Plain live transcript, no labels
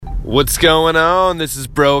What's going on? This is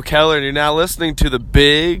Bro Keller, and you're now listening to the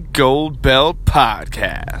Big Gold Belt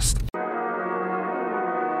Podcast.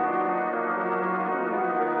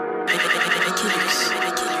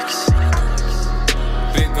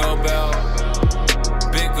 Big Gold Belt,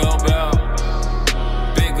 Big Gold Belt,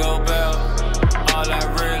 Big Gold Belt. All I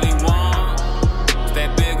really want is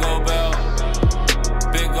that Big Gold Belt,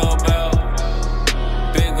 Big Gold Belt,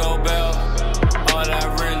 Big Gold Belt. All I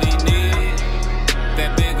really need,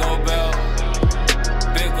 that Big Gold Belt,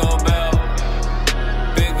 Big Gold Belt,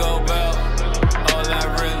 Big Gold Belt. All I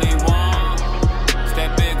really want is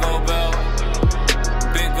that Big Gold Belt,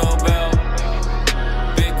 Big Gold Belt,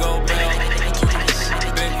 Big Gold Belt,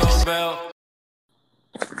 Big Gold Belt.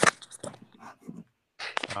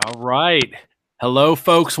 All right. Hello,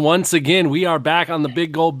 folks. Once again, we are back on the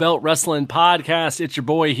Big Gold Belt Wrestling Podcast. It's your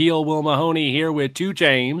boy, Heel Will Mahoney, here with 2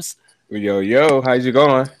 James. Yo, how's it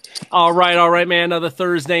going? All right, man. Another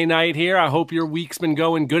Thursday night here. I hope your week's been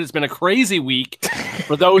going good. It's been a crazy week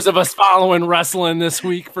for those of us following wrestling this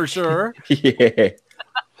week, for sure. Yeah.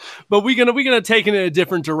 But we're gonna take it in a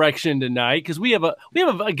different direction tonight because we have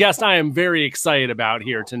a guest I am very excited about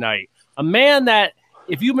here tonight. A man that,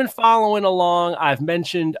 if you've been following along, I've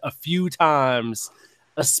mentioned a few times,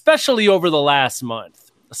 especially over the last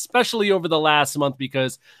month,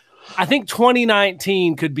 because I think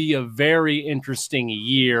 2019 could be a very interesting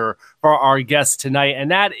year for our guest tonight,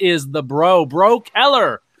 and that is the Bro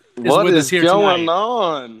Keller. What with is us here going tonight.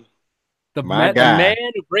 on? The My guy.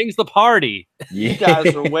 man who brings the party. You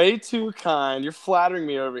guys are way too kind. You're flattering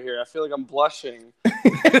me over here. I feel like I'm blushing.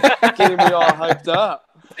 Getting me all hyped up.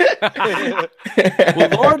 Well,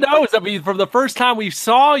 Lord knows, I mean, from the first time we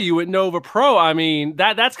saw you at Nova Pro, I mean,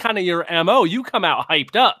 that's kind of your MO. You come out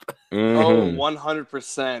hyped up. Oh, Mhm.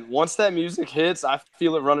 100%. Once that music hits, I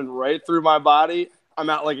feel it running right through my body. I'm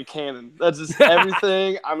out like a cannon. That's just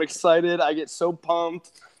everything. I'm excited. I get so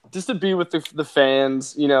pumped just to be with the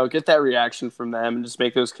fans, get that reaction from them and just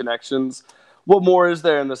make those connections. What more is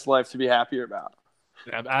there in this life to be happier about?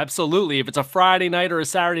 Absolutely. If it's a Friday night or a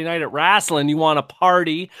Saturday night at wrestling, you want a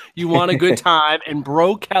party, you want a good time, and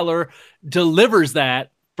Bro Keller delivers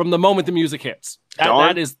that from the moment the music hits.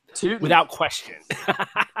 That is without question.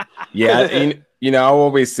 Yeah, I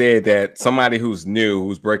always say that somebody who's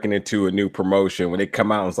breaking into a new promotion, when they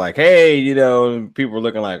come out and it's like, hey, people are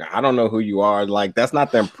looking like, I don't know who you are. Like, that's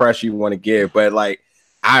not the impression you want to give. But like,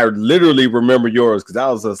 I literally remember yours because I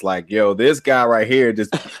was just like, yo, this guy right here,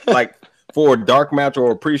 just like for a dark match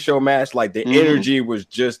or a pre-show match, like the energy was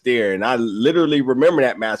just there. And I literally remember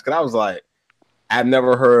that match because I was like, at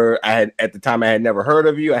the time I had never heard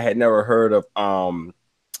of you. I had never heard of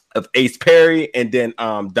Ace Perry, and then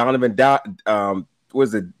Donovan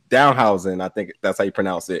was it Downhausen? I think that's how you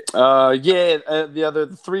pronounce it.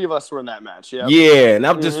 The three of us were in that match. Yeah, and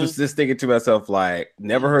I was just thinking to myself, like,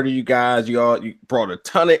 never heard of you guys. You brought a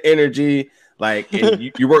ton of energy, like,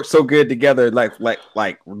 and you worked so good together, like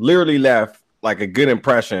literally left like a good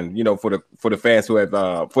impression, for the fans who have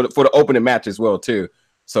for the opening match as well too.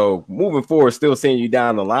 So moving forward, still seeing you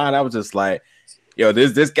down the line, I was just like, yo,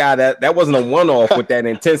 this guy that wasn't a one-off with that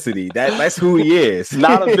intensity. That's who he is.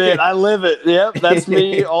 Not a bit. I live it. Yep, that's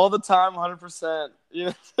me all the time, 100%.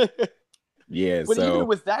 Yeah. But even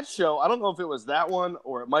with that show, I don't know if it was that one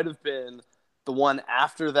or it might have been the one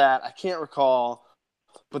after that. I can't recall.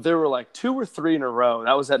 But there were like 2 or 3 in a row.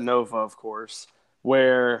 That was at Nova, of course,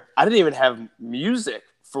 where I didn't even have music.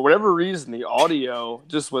 For whatever reason, the audio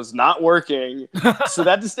just was not working. So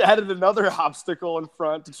that just added another obstacle in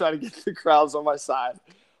front to try to get the crowds on my side.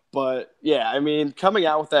 But yeah, I mean, coming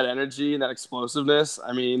out with that energy and that explosiveness,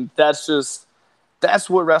 I mean, that's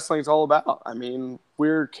what wrestling is all about. I mean,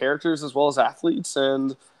 we're characters as well as athletes.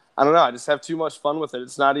 And I don't know, I just have too much fun with it.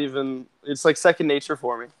 It's like second nature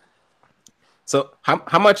for me. So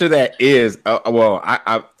how much of that is,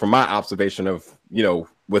 I from my observation of,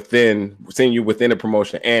 seeing you within a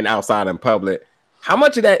promotion and outside in public, how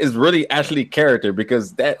much of that is really actually character?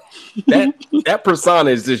 Because that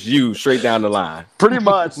persona is just you straight down the line. Pretty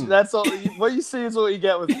much. That's all. What you see is what you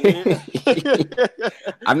get with me.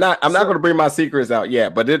 I'm not going to bring my secrets out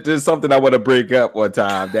yet, but it is something I want to bring up one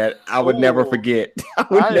time that I would never forget.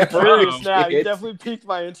 I'm curious now. You definitely piqued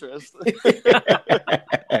my interest.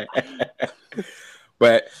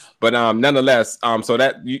 But nonetheless, so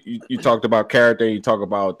that you talked about character, you talk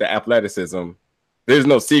about the athleticism. There's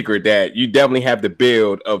no secret that you definitely have the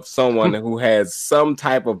build of someone who has some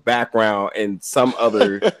type of background in some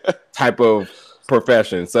other type of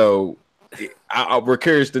profession. So we're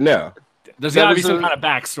curious to know. There's got to be some kind of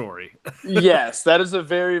backstory. Yes, that is a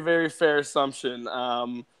very, very fair assumption.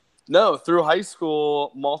 No, through high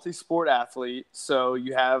school, multi-sport athlete. So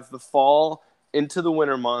you have the fall into the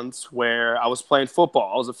winter months where I was playing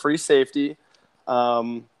football. I was a free safety,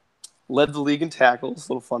 led the league in tackles.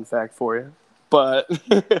 Little fun fact for you. But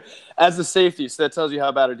as a safety, so that tells you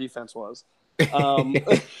how bad our defense was.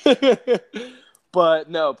 But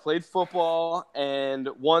no, played football, and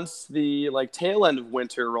once the tail end of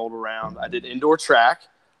winter rolled around, I did indoor track.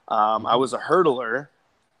 I was a hurdler,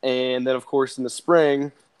 and then of course in the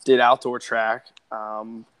spring did outdoor track,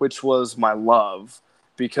 which was my love,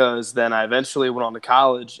 because then I eventually went on to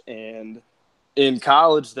college, and in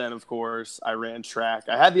college then of course I ran track.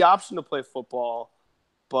 I had the option to play football,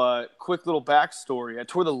 but quick little backstory: I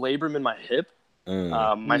tore the labrum in my hip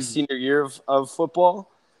my senior year of football.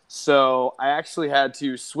 So I actually had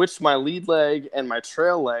to switch my lead leg and my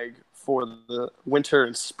trail leg for the winter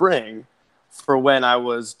and spring for when I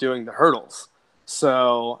was doing the hurdles.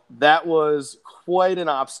 So that was quite an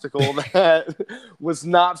obstacle that was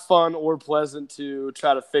not fun or pleasant to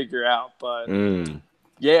try to figure out. But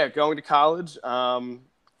yeah, going to college,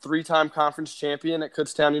 3-time conference champion at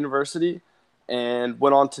Kutztown University, and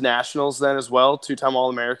went on to nationals then as well, 2-time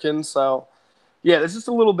All-American. So yeah, there's just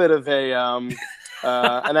a little bit of an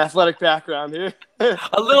athletic background here.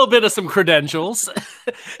 A little bit of some credentials.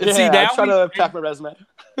 Yeah, see, now I try to pack my resume.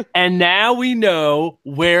 And now we know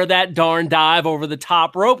where that darn dive over the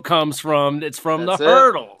top rope comes from. It's from the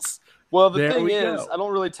hurdles. Well, the thing is, I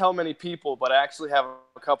don't really tell many people, but I actually have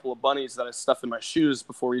a couple of bunnies that I stuff in my shoes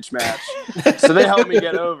before each match. So they help me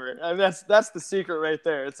get over. And that's the secret right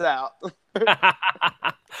there. It's out.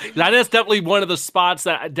 That is definitely one of the spots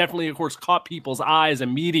that definitely, of course, caught people's eyes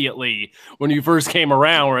immediately when you first came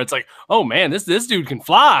around, where it's like, oh man, this dude can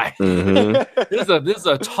fly. This is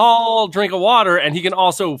a tall drink of water, and he can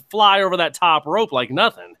also fly over that top rope like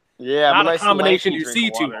nothing. Yeah, not a combination you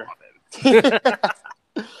see too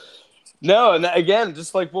often. No, and again,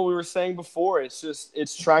 just like what we were saying before,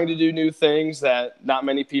 it's trying to do new things that not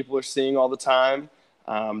many people are seeing all the time.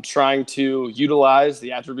 Trying to utilize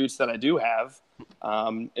the attributes that I do have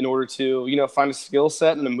in order to, find a skill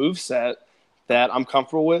set and a move set that I'm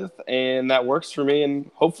comfortable with and that works for me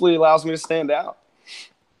and hopefully allows me to stand out.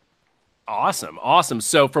 Awesome.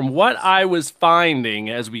 So from what I was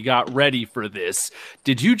finding as we got ready for this,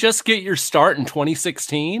 did you just get your start in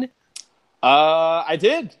 2016? I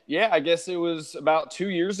did. Yeah, I guess it was about 2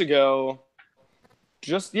 years ago.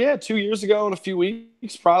 2 years ago in a few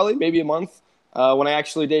weeks, probably, maybe a month, when I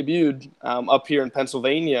actually debuted up here in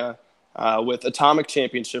Pennsylvania with Atomic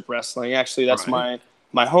Championship Wrestling. Actually, that's my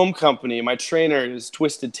home company. My trainer is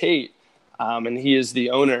Twisted Tate, and he is the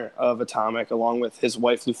owner of Atomic along with his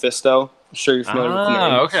wife, Lufisto. I'm sure you're familiar with the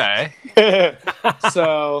name. Okay.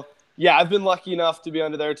 So... yeah, I've been lucky enough to be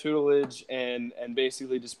under their tutelage and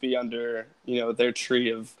basically just be under, their tree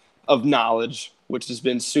of knowledge, which has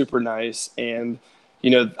been super nice. And,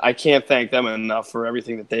 I can't thank them enough for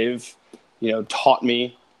everything that they've, taught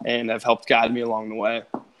me and have helped guide me along the way.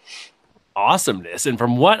 Awesomeness. And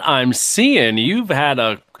from what I'm seeing, you've had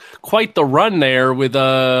quite the run there with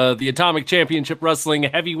the Atomic Championship Wrestling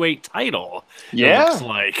heavyweight title. Yeah. It looks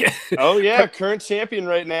like. Oh, yeah. Current champion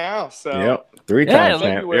right now. So. Yep. 3 times.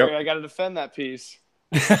 February, I got to defend that piece.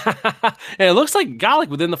 And it looks like,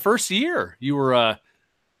 within the first year, you were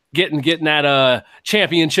getting that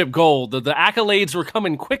championship gold. The accolades were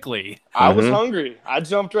coming quickly. I was hungry. I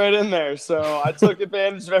jumped right in there. So I took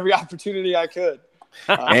advantage of every opportunity I could.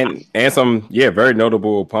 And some very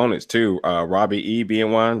notable opponents too. Robbie E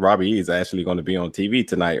being one. Robbie E is actually going to be on TV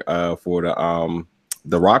tonight for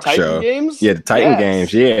the Rock Titan show. Games? Yeah, the Titan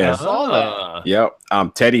Games. Yeah. I saw that.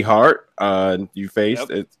 Yep. Teddy Hart, you faced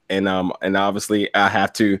it, and obviously I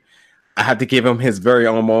have to give him his very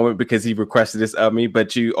own moment because he requested this of me.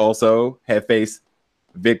 But you also have faced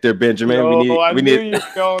Victor Benjamin. We need you were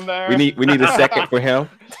going there. we need a second for him.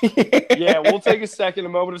 Yeah, we'll take a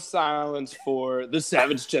moment of silence for the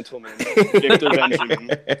Savage Gentleman, Victor Benjamin.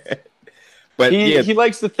 But he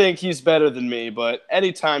likes to think he's better than me, but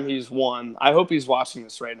anytime he's won, I hope he's watching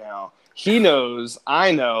this right now. He knows,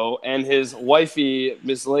 I know, and his wifey,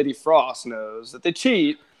 Miss Lady Frost, knows that they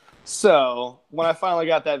cheat. So when I finally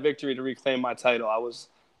got that victory to reclaim my title, I was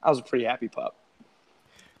a pretty happy pup.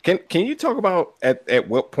 Can you talk about at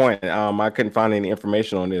what point? I couldn't find any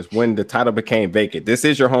information on this. When the title became vacant, this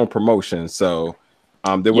is your home promotion, so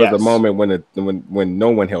there was a moment when no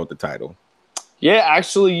one held the title. Yeah,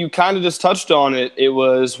 actually, you kind of just touched on it. It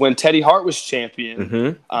was when Teddy Hart was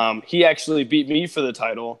champion. He actually beat me for the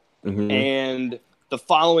title, and the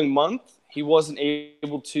following month he wasn't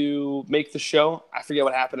able to make the show. I forget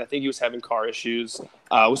what happened. I think he was having car issues. It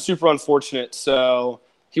was super unfortunate. So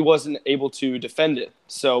he wasn't able to defend it.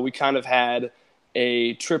 So we kind of had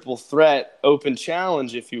a triple threat open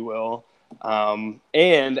challenge, if you will.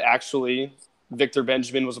 And actually, Victor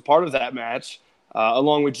Benjamin was a part of that match,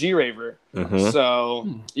 along with G-Raver. So,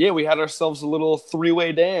 yeah, we had ourselves a little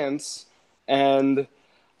three-way dance. And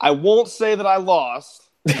I won't say that I lost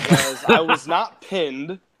because I was not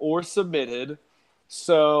pinned or submitted.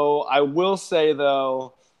 So I will say,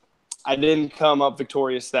 though, I didn't come up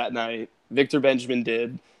victorious that night. Victor Benjamin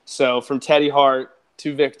did. So from Teddy Hart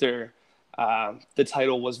to Victor, the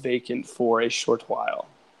title was vacant for a short while.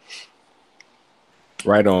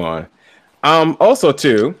 Right on. Also,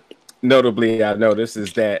 too, notably, I noticed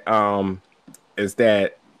is that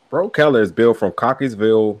Bro Keller is billed from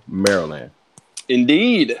Cockeysville, Maryland.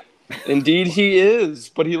 Indeed he is,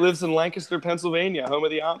 but he lives in Lancaster, Pennsylvania, home of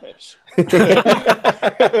the Amish.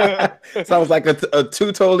 Sounds like a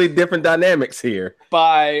two totally different dynamics here.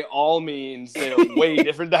 By all means, they're way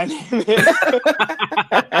different dynamics.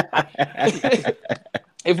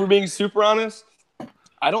 If we're being super honest,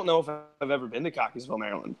 I don't know if I've ever been to Cockeysville,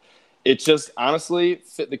 Maryland. It just honestly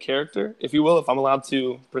fit the character, if you will, if I'm allowed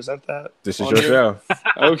to present that. This is your show.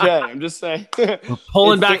 Okay, I'm just saying. We're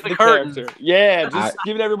pulling back the curtain. Character. Yeah, just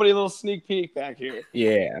giving everybody a little sneak peek back here.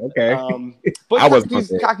 Yeah, okay. But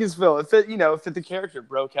Cockeysville, it fit the character.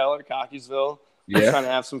 Bro Keller, Cockeysville. Yeah. Trying to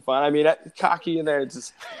have some fun. I mean, cocky in there, it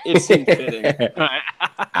seemed fitting.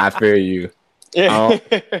 I feel you. Yeah.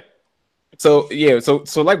 So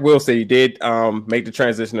like Will said, you did make the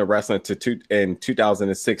transition to wrestling in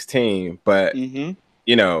 2016, but you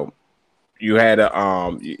had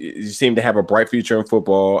you seem to have a bright future in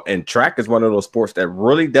football, and track is one of those sports that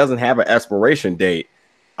really doesn't have an expiration date.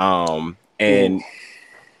 So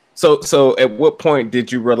at what point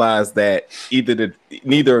did you realize that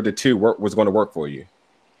neither of the two was going to work for you?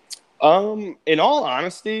 In all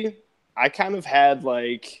honesty, I kind of had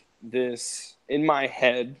like this in my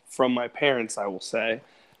head from my parents, I will say,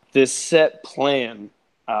 this set plan.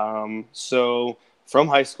 So from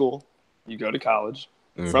high school, you go to college.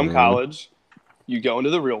 From college, you go into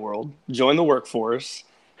the real world, join the workforce,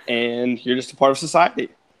 and you're just a part of society.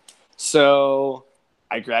 So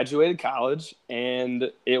I graduated college, and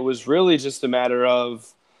it was really just a matter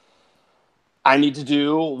of I need to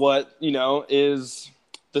do what, is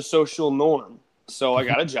the social norm. So I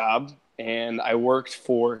got a job. And I worked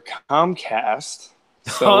for Comcast.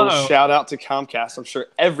 So shout out to Comcast. I'm sure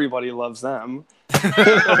everybody loves them.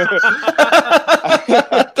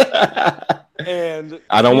 And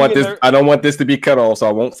I don't want this to be cut off, so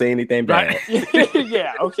I won't say anything bad.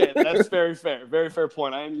 Yeah, okay. That's very fair. Very fair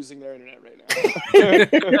point. I am using their internet right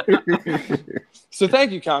now. So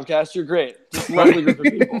thank you, Comcast. You're great. Just lovely group of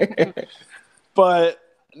people. But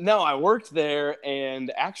no, I worked there, and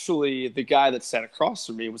actually the guy that sat across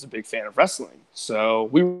from me was a big fan of wrestling. So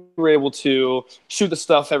we were able to shoot the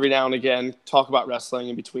stuff every now and again, talk about wrestling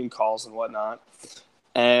in between calls and whatnot.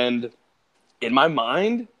 And in my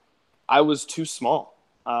mind, I was too small.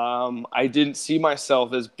 I didn't see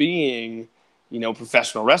myself as being, a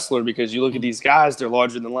professional wrestler, because you look at these guys, they're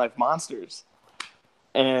larger than life monsters.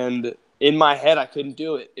 And in my head, I couldn't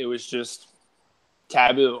do it. It was just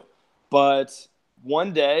taboo. But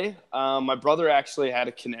one day, my brother actually had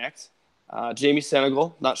a connect. Jamie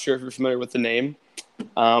Senegal, not sure if you're familiar with the name,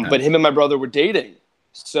 but him and my brother were dating.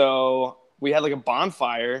 So we had like a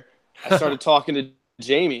bonfire. I started talking to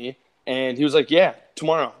Jamie, and he was like, yeah,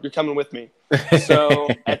 tomorrow, you're coming with me. So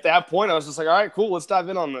at that point, I was just like, all right, cool, let's dive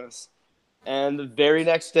in on this. And the very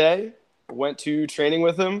next day, I went to training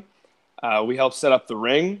with him. We helped set up the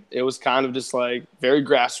ring. It was kind of just like very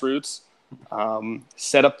grassroots.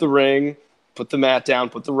 Set up the ring, put the mat down,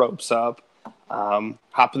 put the ropes up,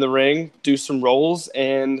 hop in the ring, do some rolls,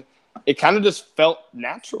 and it kind of just felt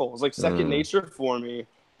natural. It was like second nature for me.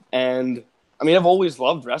 And, I mean, I've always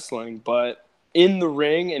loved wrestling, but in the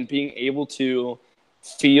ring and being able to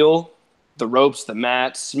feel the ropes, the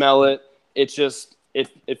mat, smell it, it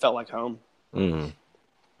felt like home.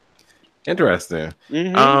 Interesting.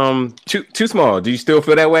 Too small. Do you still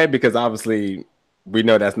feel that way? Because obviously we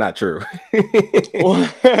know that's not true.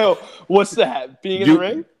 What's that? Being in the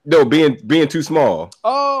ring? No, being too small.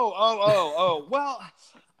 Oh. Well,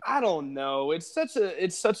 I don't know. It's such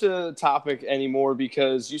a topic anymore,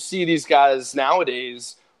 because you see these guys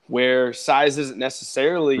nowadays where size isn't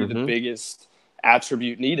necessarily the biggest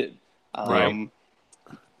attribute needed. Right.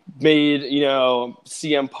 Made,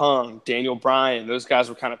 CM Punk, Daniel Bryan, those guys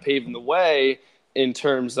were kind of paving the way in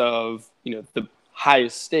terms of, the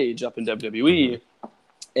highest stage up in WWE.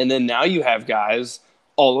 And then now you have guys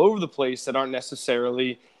all over the place that aren't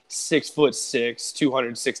necessarily 6'6",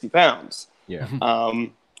 260 pounds. Yeah.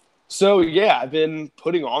 So yeah, I've been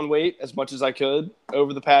putting on weight as much as I could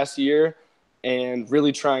over the past year, and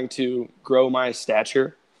really trying to grow my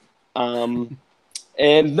stature. And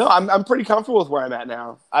no, I'm pretty comfortable with where I'm at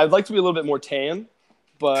now. I'd like to be a little bit more tan,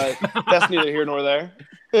 but that's neither here nor there.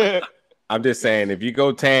 I'm just saying, if you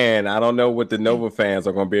go tan, I don't know what the Nova fans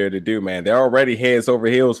are going to be able to do, man. They're already heads over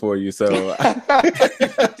heels for you, so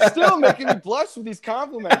still making me blush with these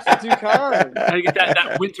compliments. You're too kind. Gotta get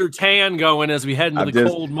that winter tan going as we head into the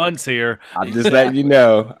cold months here. I'm just letting you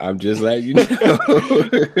know.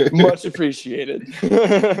 Much appreciated.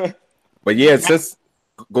 But yeah,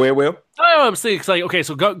 go ahead, Will. I'm saying, like, okay,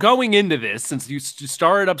 so going into this, since you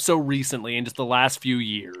started up so recently in just the last few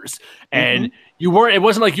years, and it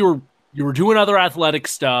wasn't like you were doing other athletic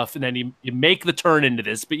stuff, and then you make the turn into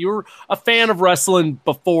this, but you were a fan of wrestling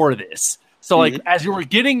before this. So, like, as you were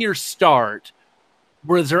getting your start,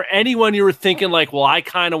 was there anyone you were thinking, like, well, I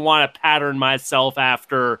kind of want to pattern myself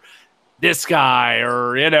after this guy,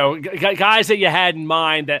 or, you know, guys that you had in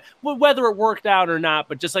mind that, whether it worked out or not,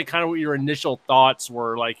 but just like kind of what your initial thoughts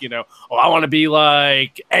were, like, you know, oh, I want to be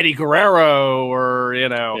like Eddie Guerrero, or, you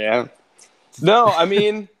know. Yeah. No, I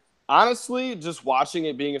mean, honestly, just watching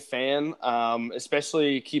it, being a fan,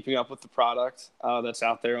 especially keeping up with the product that's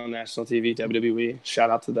out there on national TV, WWE, shout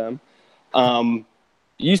out to them.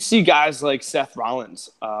 You see guys like Seth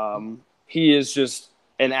Rollins. He is just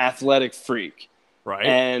an athletic freak. Right.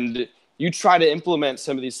 And you try to implement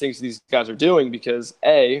some of these things these guys are doing because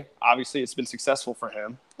A, obviously it's been successful for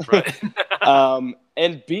him. Right.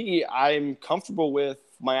 And B, I'm comfortable with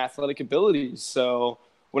my athletic abilities. So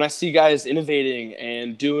when I see guys innovating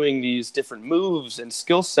and doing these different moves and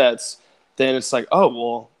skill sets, then it's like, oh,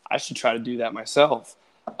 well, I should try to do that myself.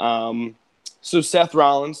 So Seth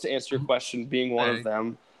Rollins, to answer your question, being one of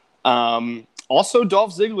them. Also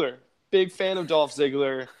Dolph Ziggler. Big fan of Dolph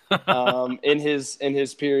Ziggler in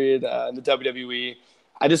his period in the WWE.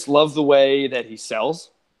 I just love the way that he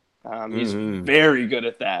sells. He's very good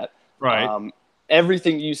at that. Right.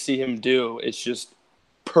 Everything you see him do, it's just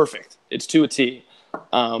perfect. It's to a T.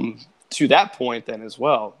 To that point, then as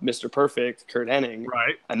well, Mr. Perfect, Kurt Hennig,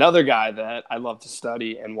 right, another guy that I love to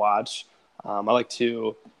study and watch. I like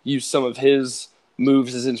to use some of his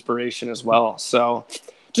moves as inspiration as well. So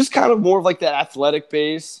just kind of more of like that athletic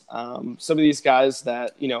base. Some of these guys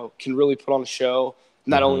that, you know, can really put on a show,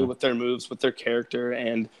 not only with their moves, with their character,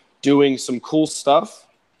 and doing some cool stuff,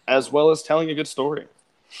 as well as telling a good story.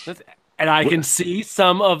 And I can see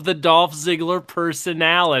some of the Dolph Ziggler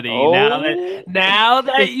personality now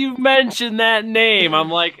that you mentioned that name.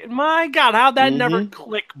 I'm like, my God, how'd that never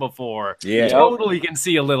click before? Yeah, totally can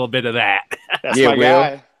see a little bit of that. That's my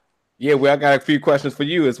guy. Yeah, well, I got a few questions for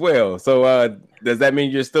you as well. So, does that mean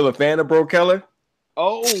you're still a fan of Bro Keller?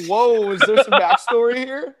 Oh, whoa! Is there some backstory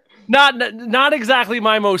here? Not exactly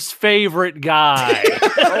my most favorite guy.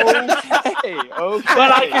 Okay.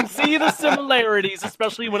 But I can see the similarities,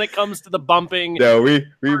 especially when it comes to the bumping. No, we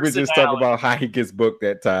were just talking about how he gets booked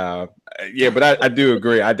that time. Yeah, but I do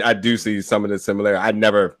agree. I do see some of the similarity. I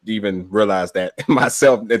never even realized that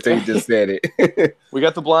myself until you just said it. We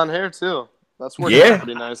got the blonde hair too. That's working out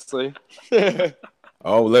pretty nicely.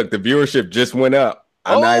 Oh, look, the viewership just went up.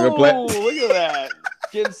 I'm not even playing. Look at that.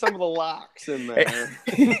 Getting some of the locks in there.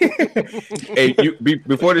 Hey,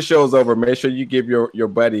 before the show's over, make sure you give your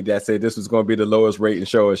buddy that said this was going to be the lowest rating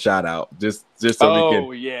show a shout out. Just so we can.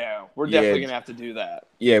 Oh, yeah. We're definitely going to have to do that.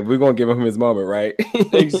 Yeah, we're going to give him his moment, right?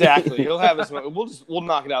 Exactly. He'll have his moment. We'll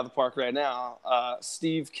knock it out of the park right now.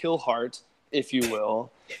 Steve Killhart, if you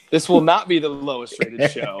will. This will not be the lowest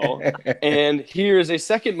rated show. And here's a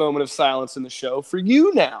second moment of silence in the show for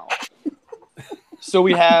you now. So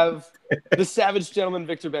we have the Savage Gentleman,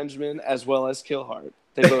 Victor Benjamin, as well as Killhart.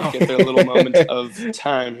 They both get their little moment of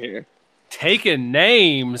time here. Taking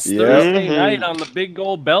names Thursday night on the Big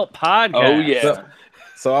Gold Belt podcast. Oh,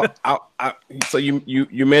 yeah. So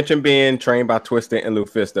you mentioned being trained by Twisted and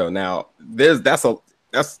Lufisto. Now,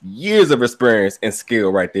 that's years of experience and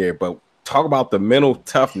skill right there. But talk about the mental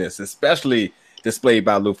toughness, especially displayed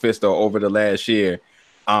by Lufisto over the last year.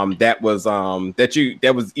 That was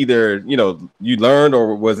either, you know, you learned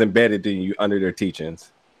or was embedded in you under their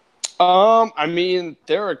teachings. I mean,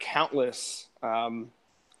 there are countless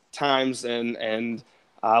times and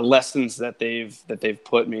lessons that they've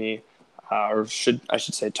put me, I should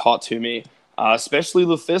say taught to me. Especially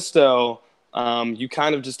Lufisto. You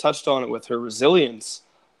kind of just touched on it with her resilience.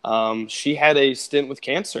 She had a stint with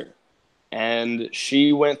cancer, and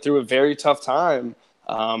she went through a very tough time.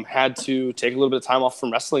 Had to take a little bit of time off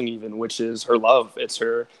from wrestling even, which is her love. It's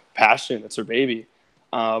her passion. It's her baby.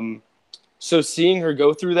 So seeing her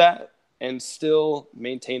go through that and still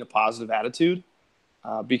maintain a positive attitude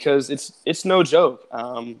because it's no joke.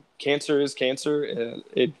 Cancer is cancer.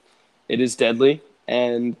 It is deadly,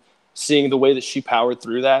 and seeing the way that she powered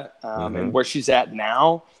through that, and where she's at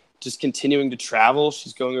now, just continuing to travel.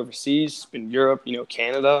 She's going overseas. She's been Europe,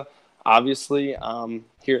 Canada, obviously,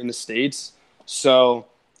 here in the States. So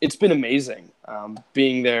it's been amazing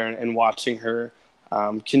being there and watching her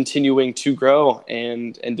continuing to grow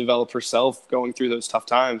and develop herself going through those tough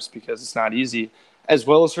times, because it's not easy, as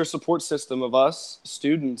well as her support system of us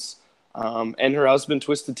students and her husband,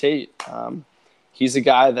 Twisted Tate. He's a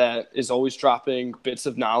guy that is always dropping bits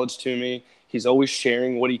of knowledge to me. He's always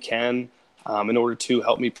sharing what he can in order to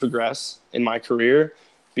help me progress in my career,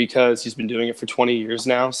 because he's been doing it for 20 years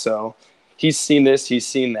now. So he's seen this, he's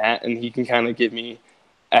seen that, and he can kind of give me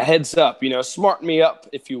a heads up, smarten me up,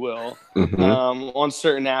 if you will, on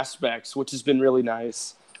certain aspects, which has been really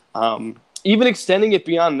nice. Even extending it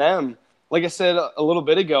beyond them. Like I said a little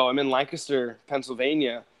bit ago, I'm in Lancaster,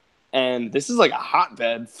 Pennsylvania, and this is like a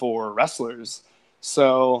hotbed for wrestlers.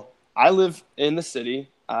 So I live in the city.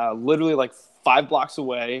 Literally like 5 blocks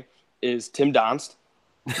away is Tim Donst,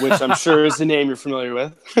 which I'm sure is a name you're familiar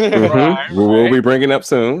with. Right. We'll be bringing up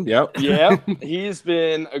soon. Yep. Yeah. He's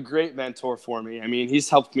been a great mentor for me. I mean, he's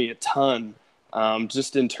helped me a ton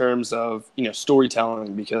just in terms of,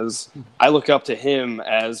 storytelling, because I look up to him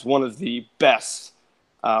as one of the best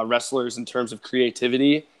wrestlers in terms of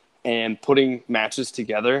creativity and putting matches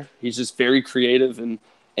together. He's just very creative and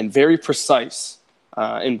very precise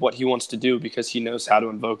in what he wants to do, because he knows how to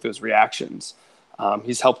invoke those reactions.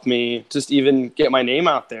 He's helped me just even get my name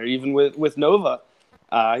out there, even with Nova.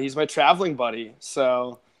 He's my traveling buddy.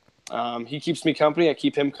 So he keeps me company. I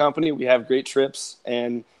keep him company. We have great trips,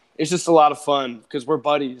 and it's just a lot of fun because we're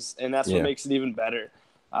buddies, and that's what makes it even better.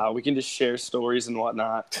 We can just share stories and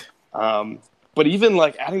whatnot. But even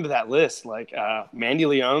like adding to that list, like Mandy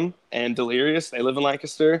Leon and Delirious, they live in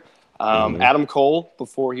Lancaster. Adam Cole,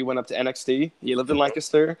 before he went up to NXT, he lived in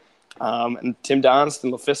Lancaster. And Tim Donst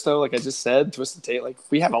and LuFisto, like I just said, Twisted Tate, like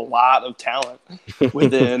we have a lot of talent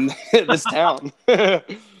within this town.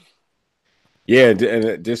 Yeah,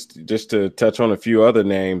 and just to touch on a few other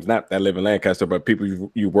names, not that live in Lancaster, but people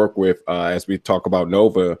you work with, as we talk about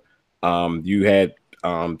Nova, you had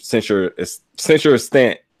since your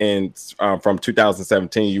stint in from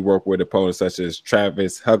 2017, you work with opponents such as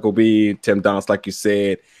Travis Huckabee, Tim Donst, like you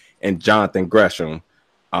said, and Jonathan Gresham.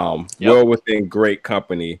 Well within great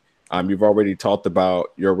company. You've already talked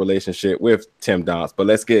about your relationship with Tim Donst, but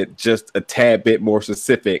let's get just a tad bit more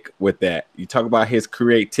specific with that. You talk about his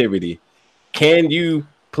creativity. Can you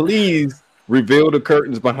please reveal the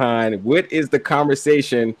curtains behind what is the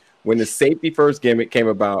conversation when the safety first gimmick came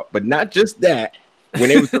about, but not just that,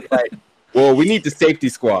 when it was like, well, we need the safety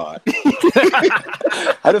squad.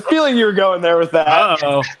 I had a feeling you were going there with that.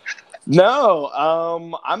 Uh-oh.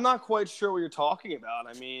 No, I'm not quite sure what you're talking about.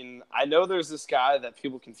 I mean, I know there's this guy that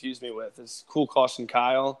people confuse me with. This Cool Caution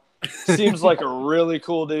Kyle. Seems like a really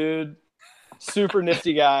cool dude. Super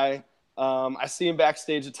nifty guy. I see him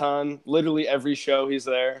backstage a ton. Literally every show he's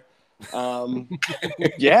there.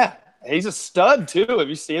 Yeah, he's a stud too. Have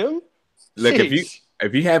you seen him? Look,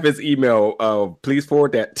 if you have his email, please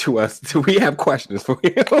forward that to us. We have questions for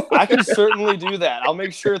you. I can certainly do that. I'll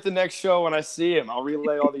make sure at the next show when I see him, I'll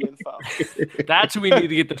relay all the info. That's who we need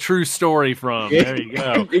to get the true story from. There you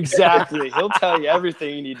go. Exactly. He'll tell you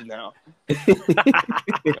everything you need to know.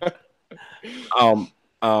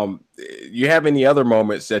 You have any other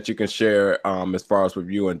moments that you can share as far as with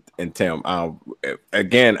you and Tim?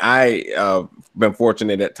 Again, I been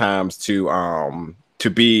fortunate at times to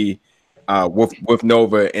be with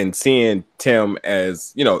Nova, and seeing Tim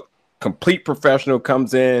as, complete professional,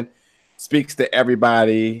 comes in, speaks to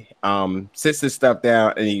everybody, sits his stuff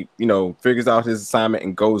down, and he, figures out his assignment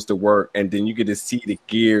and goes to work. And then you get to see the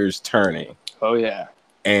gears turning. Oh yeah.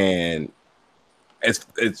 And it's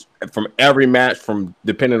from every match, from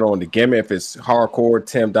depending on the gimmick, if it's hardcore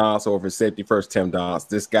Tim Donst or if it's safety first Tim Donst,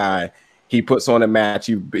 this guy, he puts on a match,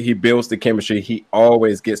 he builds the chemistry, he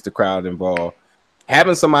always gets the crowd involved.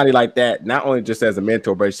 Having somebody like that, not only just as a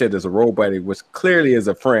mentor, but you said as a role buddy, which clearly is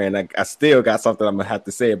a friend. I still got something I'm gonna have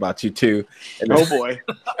to say about you too. And oh boy.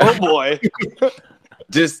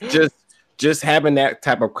 just having that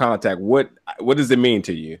type of contact. What does it mean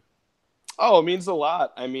to you? Oh, it means a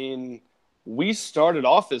lot. I mean, we started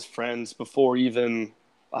off as friends before even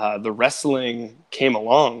the wrestling came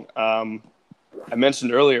along. I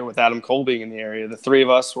mentioned earlier with Adam Cole being in the area, the three of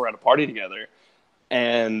us were at a party together,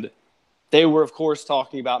 and they were, of course,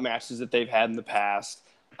 talking about matches that they've had in the past.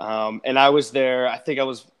 And I was there. I think I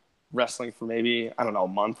was wrestling for maybe, a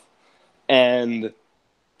month. And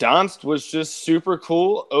Donst was just super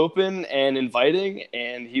cool, open, and inviting,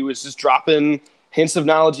 and he was just dropping hints of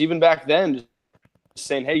knowledge even back then, just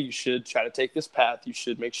saying, hey, you should try to take this path. You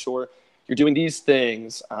should make sure you're doing these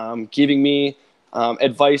things, giving me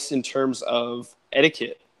advice in terms of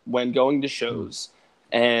etiquette when going to shows.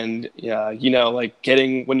 And, like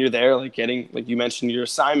getting, when you're there, like getting, like you mentioned, your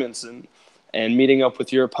assignments and meeting up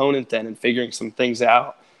with your opponent then and figuring some things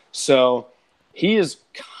out. So he is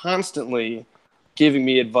constantly giving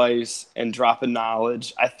me advice and dropping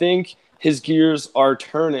knowledge. I think his gears are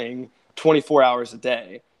turning 24 hours a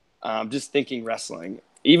day, just thinking wrestling.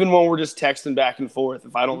 Even when we're just texting back and forth,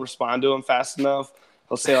 if I don't respond to him fast enough,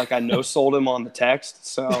 he'll say like I no-sold him on the text.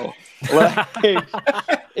 So like,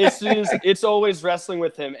 it's always wrestling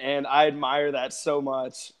with him, and I admire that so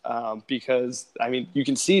much because, I mean, you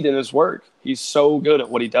can see it in his work. He's so good at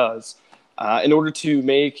what he does. In order to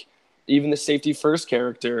make even the safety first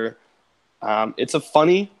character, it's a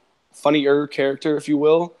funnier character, if you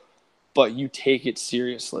will, but you take it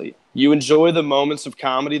seriously. You enjoy the moments of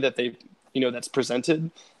comedy that that's presented,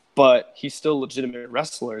 but he's still a legitimate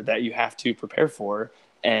wrestler that you have to prepare for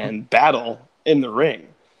and battle in the ring.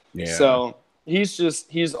 Yeah. So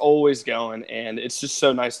he's always going, and it's just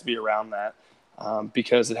so nice to be around that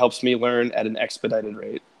because it helps me learn at an expedited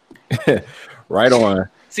rate. Right on.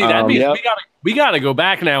 See, that means we gotta go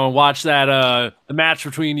back now and watch that the match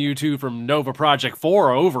between you two from Nova Project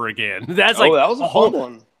 4 over again. That's like that was a whole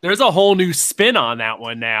one. There's a whole new spin on that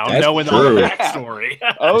one now, knowing the backstory.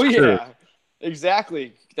 Oh yeah,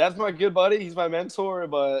 exactly. That's my good buddy. He's my mentor,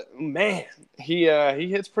 but man, he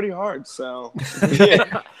hits pretty hard. So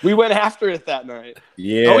yeah, we went after it that night.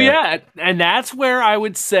 Yeah. Oh yeah, and that's where I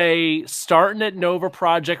would say starting at Nova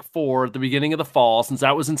Project 4 at the beginning of the fall, since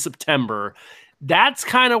that was in September. That's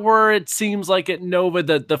kind of where it seems like at Nova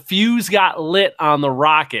the fuse got lit on the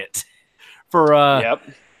rocket for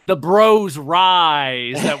the bros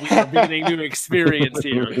rise that we were beginning to experience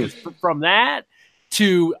here. From that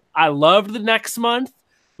to I loved the next month.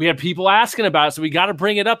 We had people asking about it, so we got to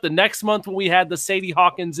bring it up. The next month when we had the Sadie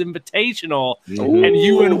Hawkins Invitational, and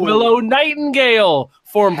you and Willow Nightingale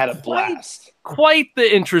formed had a blast. Quite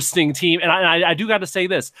the interesting team. And I do got to say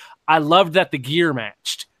this. I loved that the gear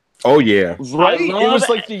matched. Oh, yeah. Right? It was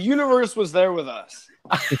like the universe was there with us.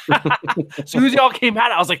 As soon as y'all came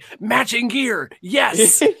out, I was like, matching gear.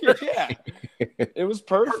 Yes. Yeah. It was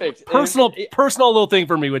perfect. Personal little thing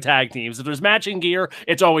for me with tag teams. If there's matching gear,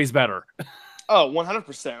 it's always better. Oh,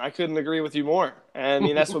 100%. I couldn't agree with you more. I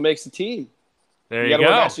mean, that's what makes a team. There you gotta go.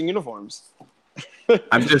 Wear matching uniforms.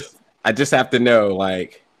 I just have to know,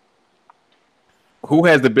 like, who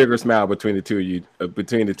has the bigger smile between the two of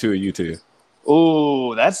you? Two?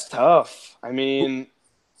 Ooh, that's tough. I mean,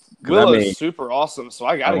 Willow's super awesome, so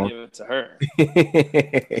I gotta give it to her.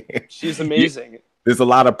 She's amazing. There's a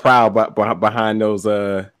lot of pride behind those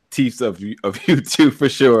teeth of you two for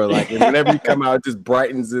sure. Like whenever you come out, it just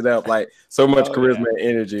brightens it up. Like so much charisma and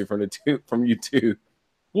energy from you two.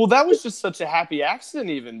 Well, that was just such a happy accident,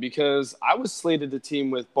 even because I was slated to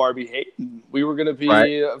team with Barbie Hayden. We were going to be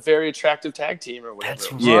a very attractive tag team or whatever.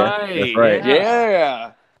 That's right. That's right.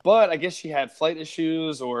 Yeah. But I guess she had flight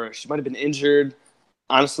issues or she might have been injured.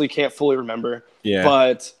 Honestly, can't fully remember. Yeah.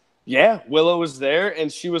 But yeah, Willow was there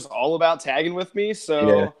and she was all about tagging with me.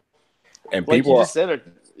 So, and like people you just said,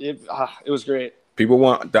 it was great. People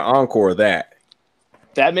want the encore of that.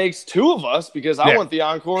 That makes two of us because I want the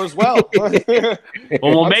encore as well. Well,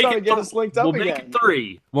 we'll make it. Get us linked up we'll again. Make it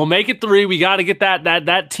three. We'll make it three. We got to get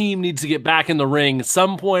that team needs to get back in the ring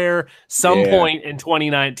somewhere, some point in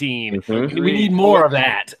 2019. Mm-hmm. We need more of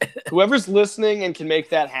that. Whoever's listening and can make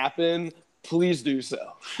that happen, please do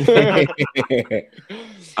so.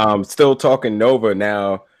 Still talking Nova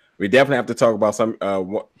now. We definitely have to talk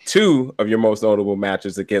about two of your most notable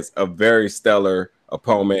matches against a very stellar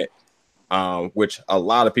opponent. Which a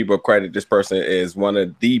lot of people credit this person as one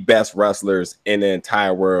of the best wrestlers in the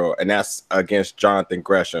entire world, and that's against Jonathan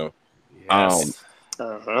Gresham. Yes.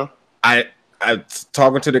 I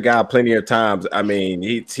talking to the guy plenty of times. I mean,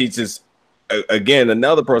 he's just again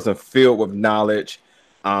another person filled with knowledge,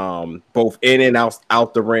 both in and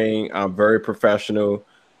out the ring. Very professional.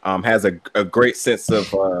 Has a great sense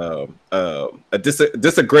of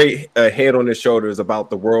just a great head on his shoulders about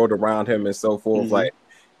the world around him and so forth. Mm-hmm. Like.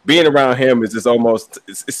 Being around him is just almost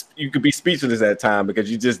you could be speechless at time because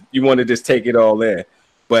you want to just take it all in.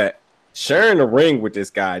 But sharing the ring with this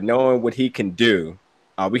guy, knowing what he can do,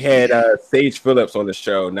 we had Sage Phillips on the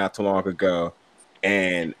show not too long ago,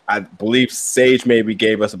 and I believe Sage maybe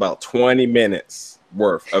gave us about 20 minutes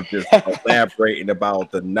worth of just elaborating about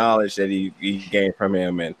the knowledge that he gained from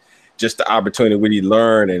him and just the opportunity what he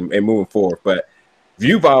learned and moving forward. But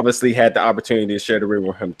you've obviously had the opportunity to share the ring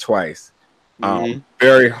with him twice.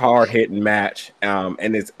 Very hard hitting match.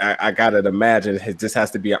 And it's I gotta imagine it just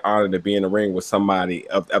has to be an honor to be in the ring with somebody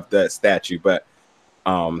of that statue. But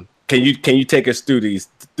can you take us through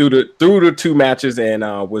the two matches and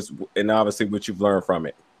obviously what you've learned from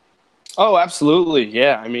it? Oh, absolutely.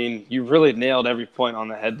 Yeah. I mean, you really nailed every point on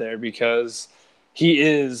the head there, because he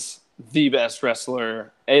is the best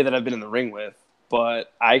wrestler, that I've been in the ring with,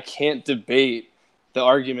 but I can't debate the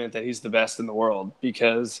argument that he's the best in the world,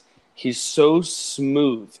 because he's so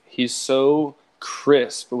smooth. He's so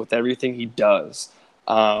crisp with everything he does.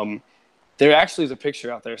 There actually is a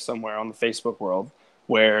picture out there somewhere on the Facebook world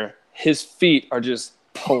where his feet are just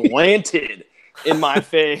planted in my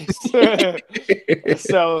face.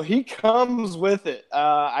 So he comes with it.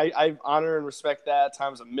 I honor and respect that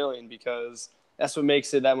times a million, because that's what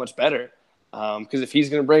makes it that much better. Because if he's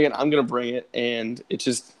going to bring it, I'm going to bring it, and it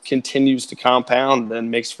just continues to compound and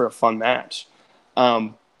makes for a fun match.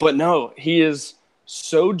 But no, he is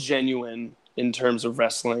so genuine in terms of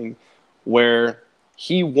wrestling, where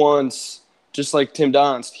he wants, just like Tim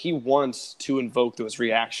Donst, he wants to invoke those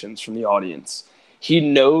reactions from the audience. He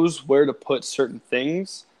knows where to put certain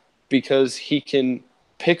things, because he can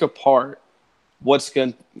pick apart what's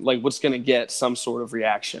gonna get some sort of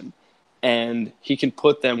reaction, and he can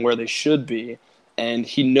put them where they should be, and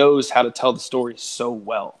he knows how to tell the story so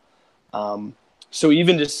well. So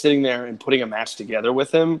even just sitting there and putting a match together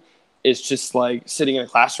with him is just like sitting in a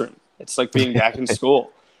classroom. It's like being back in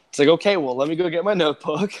school. It's like, okay, well, let me go get my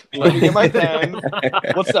notebook. Let me get my pen.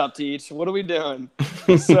 What's up, Teach? What are we doing?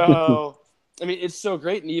 So, I mean, it's so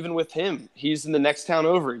great. And even with him, he's in the next town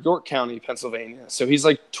over, York County, Pennsylvania. So he's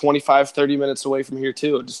like 25, 30 minutes away from here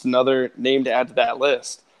too. Just another name to add to that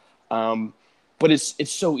list. But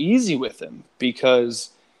it's so easy with him, because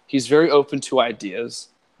he's very open to ideas.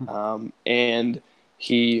 And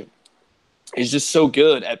he is just so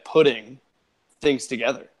good at putting things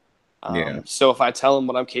together. So if I tell him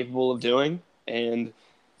what I'm capable of doing, and,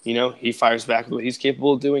 he fires back with what he's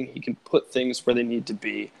capable of doing, he can put things where they need to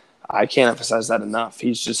be. I can't emphasize that enough.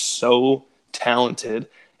 He's just so talented.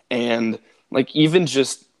 And like, even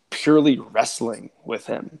just purely wrestling with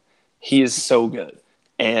him, he is so good.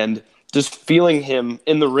 And just feeling him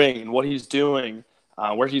in the ring and what he's doing,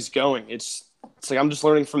 where he's going, it's like I'm just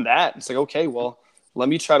learning from that. It's like, okay, well, let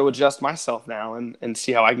me try to adjust myself now and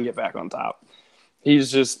see how I can get back on top. He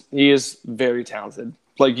is very talented.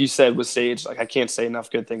 Like you said with Sage, like I can't say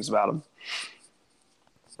enough good things about him.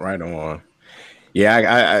 Right on.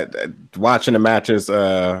 Yeah, I watching the matches,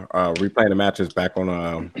 replaying the matches back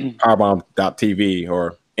on Powerbomb.tv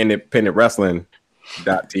or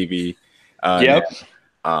IndependentWrestling.tv.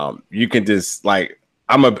 You can just like,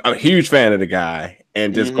 I'm a huge fan of the guy,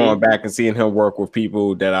 and just going back and seeing him work with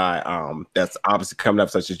people that that's obviously coming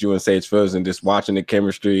up, such as you and Sage Fizz, and just watching the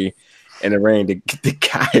chemistry in the ring. The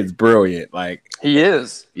guy is brilliant. Like, he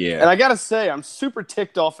is. Yeah. And I gotta say, I'm super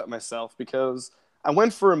ticked off at myself, because I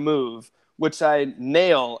went for a move which I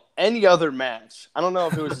nail any other match. I don't know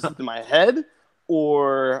if it was just in my head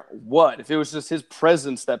or what, if it was just his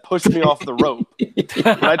presence that pushed me off the rope.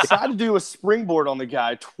 But I tried to do a springboard on the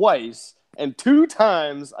guy twice, and 2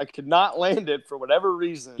 times I could not land it for whatever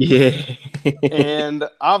reason. Yeah. And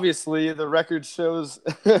obviously the record shows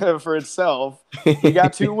for itself. He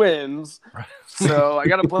got 2 wins. So I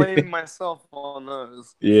got to blame myself on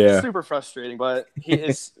those. Yeah. Super frustrating, but he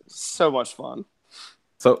is so much fun.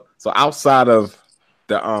 So outside of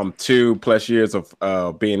the 2+ years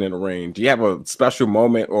of being in the ring, do you have a special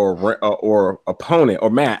moment or opponent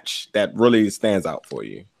or match that really stands out for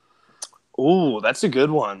you? Ooh, that's a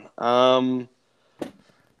good one. I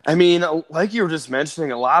mean, like you were just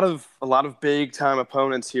mentioning, a lot of big time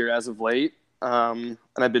opponents here as of late. And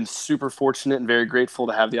I've been super fortunate and very grateful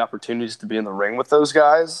to have the opportunities to be in the ring with those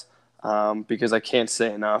guys, because I can't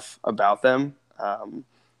say enough about them.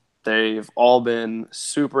 They've all been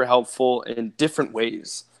super helpful in different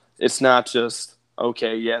ways. It's not just,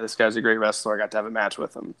 okay, yeah, this guy's a great wrestler, I got to have a match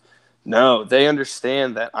with him. No, they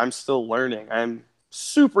understand that I'm still learning. I'm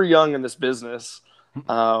super young in this business.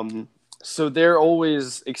 So they're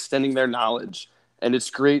always extending their knowledge, and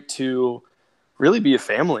it's great to really be a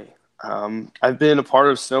family. I've been a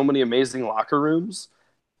part of so many amazing locker rooms,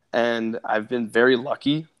 and I've been very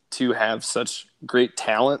lucky to have such great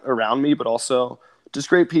talent around me, but also just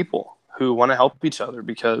great people who want to help each other,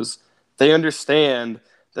 because they understand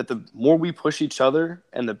that the more we push each other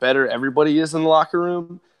and the better everybody is in the locker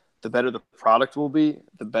room, the better the product will be,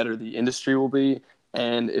 the better the industry will be.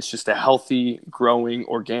 And it's just a healthy, growing,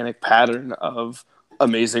 organic pattern of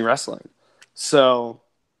amazing wrestling. So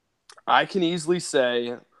I can easily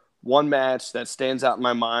say one match that stands out in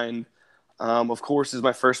my mind, of course, is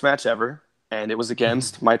my first match ever, and it was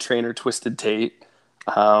against my trainer, Twisted Tate.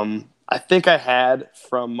 I think I had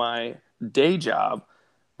from my day job,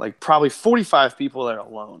 like probably 45 people there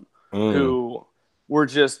alone who were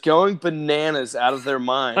just going bananas out of their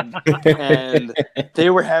mind, and they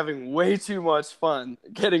were having way too much fun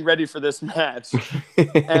getting ready for this match.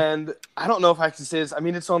 And I don't know if I can say this. I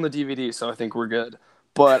mean, it's on the DVD, so I think we're good.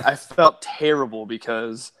 But I felt terrible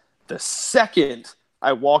because the second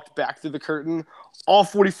I walked back through the curtain, all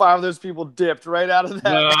 45 of those people dipped right out of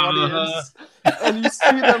that audience. And you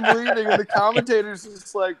see them leaving, and the commentators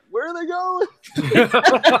just like, where are they going? And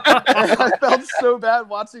I felt so bad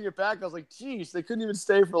watching it back. I was like, geez, they couldn't even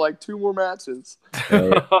stay for like 2 more matches.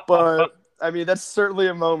 But, I mean, that's certainly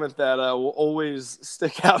a moment that will always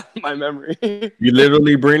stick out in my memory. You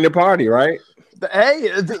literally bring the party, right?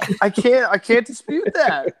 Hey, I can't dispute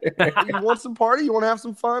that. You want some party? You want to have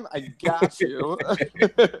some fun? I got you.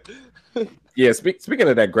 Yeah, speaking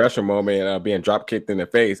of that Gresham moment, being drop kicked in the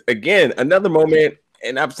face again, another moment,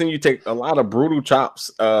 and I've seen you take a lot of brutal chops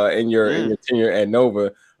in your tenure at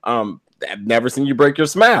Nova. I've never seen you break your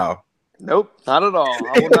smile. Nope, not at all.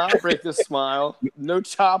 I will not break this smile. No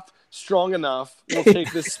chop strong enough will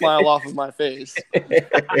take this smile off of my face.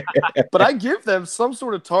 But I give them some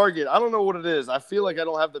sort of target. I don't know what it is. I feel like I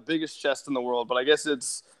don't have the biggest chest in the world, but I guess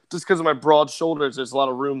it's just because of my broad shoulders. There's a lot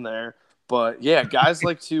of room there. But yeah, guys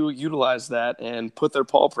like to utilize that and put their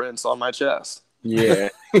paw prints on my chest. Yeah.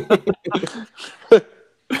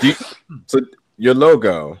 So your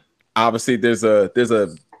logo, obviously, there's a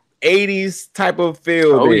 80s type of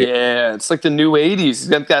feel. Oh yeah, it's like the new 80s. It's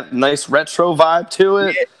got that nice retro vibe to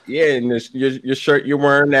it. Yeah, and your shirt you're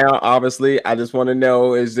wearing now, obviously. I just want to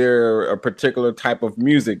know, is there a particular type of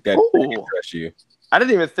music that interests you? I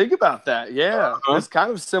didn't even think about that. Yeah, it's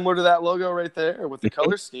kind of similar to that logo right there with the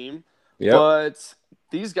color scheme. Yep. But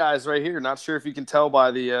these guys right here, not sure if you can tell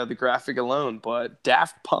by the graphic alone, but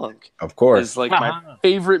Daft Punk, of course, is like my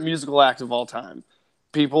favorite musical act of all time.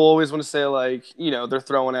 People always want to say, like, you know, they're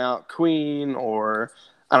throwing out Queen or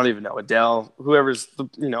I don't even know, Adele, whoever's the,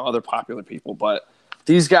 you know, other popular people. But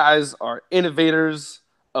these guys are innovators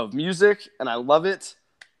of music, and I love it.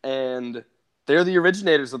 And they're the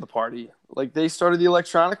originators of the party. Like, they started the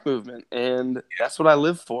electronic movement, and that's what I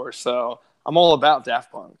live for. So I'm all about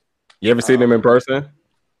Daft Punk. You ever seen them in person?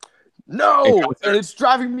 No, and it's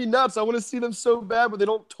driving me nuts. I want to see them so bad, but they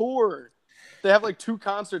don't tour. They have like 2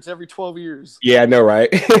 concerts every 12 years. Yeah, I know, right?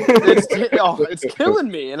 It's killing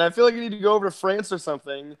me, and I feel like I need to go over to France or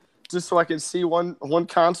something just so I can see one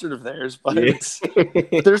concert of theirs. But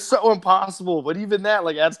they're so impossible. But even that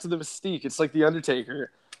like adds to the mystique. It's like The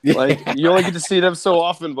Undertaker. Like, you only get to see them so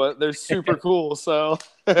often, but they're super cool. So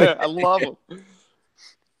I love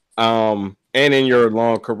them. And in your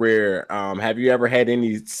long career, have you ever had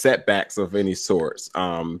any setbacks of any sorts?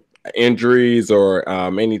 Injuries or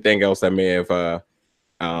anything else that may have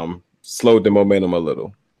slowed the momentum a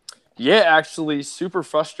little? Yeah, actually, super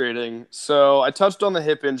frustrating. So I touched on the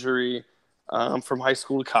hip injury from high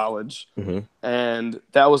school to college, and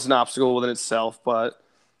that was an obstacle within itself, but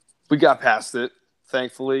we got past it,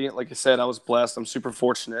 thankfully. Like I said, I was blessed. I'm super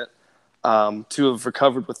fortunate to have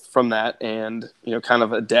recovered from that and, you know, kind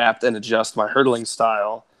of adapt and adjust my hurdling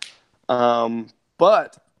style.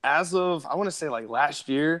 But as of, I want to say like last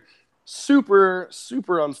year, super,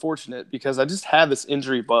 super unfortunate because I just had this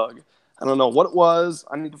injury bug. I don't know what it was.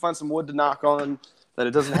 I need to find some wood to knock on that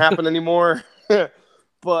it doesn't happen anymore.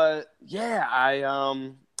 But yeah,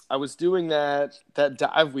 I was doing that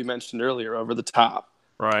dive we mentioned earlier over the top.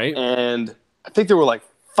 Right. And I think there were like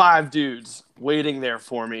 5 dudes waiting there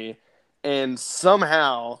for me. And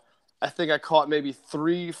somehow I think I caught maybe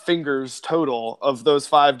 3 fingers total of those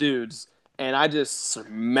 5 dudes. And I just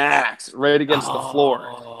smacked right against the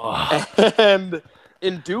floor. And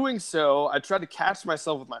in doing so, I tried to catch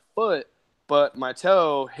myself with my foot, but my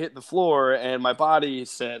toe hit the floor and my body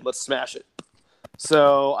said, let's smash it.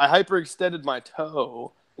 So I hyperextended my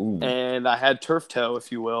toe. Ooh. And I had turf toe,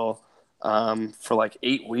 if you will, for like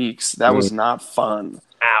 8 weeks. That was not fun.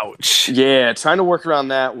 Ouch. Yeah, trying to work around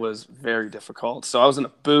that was very difficult. So I was in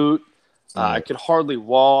a boot. I could hardly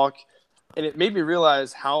walk. And it made me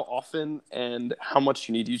realize how often and how much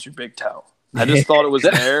you need to use your big toe. I just thought it was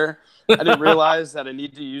there. I didn't realize that I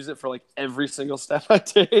need to use it for like every single step I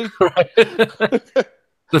take.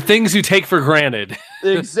 The things you take for granted.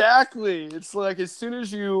 Exactly. It's like as soon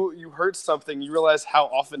as you hurt something, you realize how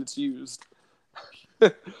often it's used.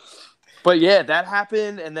 But yeah, that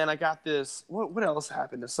happened. And then I got this. What else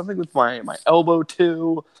happened? There's something with my elbow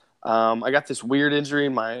too. I got this weird injury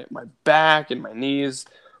in my back and my knees.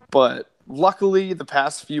 But luckily, the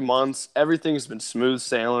past few months, everything's been smooth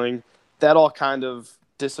sailing. That all kind of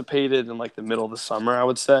dissipated in like the middle of the summer, I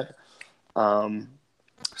would say.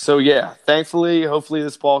 So yeah, thankfully, hopefully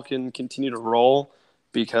this ball can continue to roll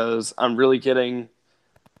because I'm really getting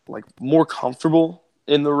like more comfortable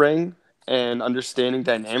in the ring and understanding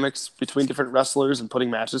dynamics between different wrestlers and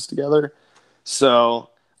putting matches together. So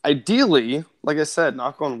ideally, like I said,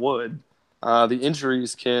 knock on wood, the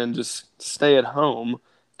injuries can just stay at home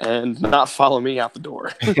and not follow me out the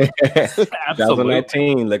door.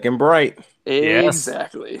 2019 looking bright.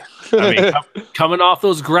 Exactly. I mean, coming off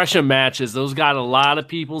those Gresham matches, those got a lot of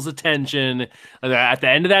people's attention. At the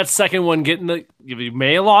end of that second one, you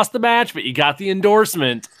may have lost the match, but you got the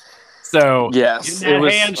endorsement. So yes, that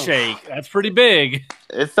handshake, that's pretty big.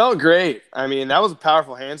 It felt great. I mean, that was a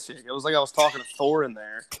powerful handshake. It was like I was talking to Thor in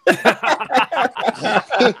there.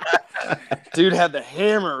 Dude had the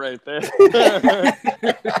hammer right there.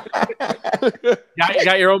 You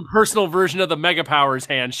got your own personal version of the Mega Powers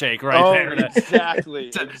handshake right there.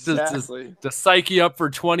 Exactly. To psych you up for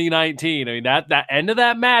 2019. I mean, that end of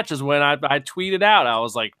that match is when I tweeted out. I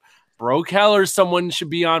was like, Bro Keller, someone should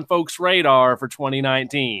be on folks' radar for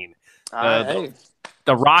 2019. The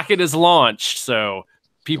rocket is launched, so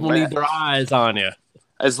people need their eyes on you.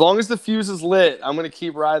 As long as the fuse is lit, I'm going to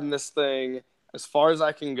keep riding this thing as far as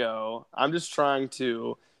I can go. I'm just trying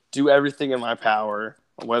to do everything in my power,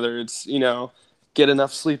 whether it's, get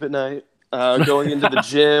enough sleep at night, going into the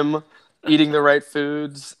gym, eating the right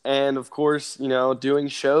foods, and, of course, doing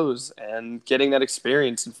shows and getting that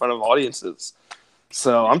experience in front of audiences.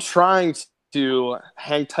 So I'm trying to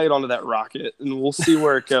hang tight onto that rocket, and we'll see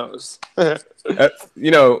where it goes.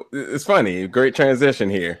 It's funny. Great transition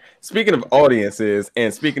here. Speaking of audiences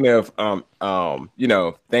and speaking of,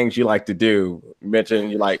 things you like to do, you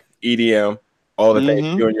mentioned you like EDM, all the things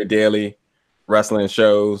you do in your daily wrestling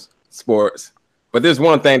shows, sports. But there's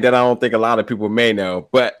one thing that I don't think a lot of people may know,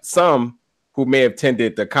 but some who may have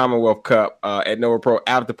attended the Commonwealth Cup at Nova Pro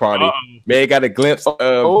after party may have got a glimpse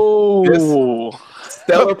of this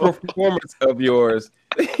stellar performance of yours.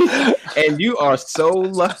 And you are so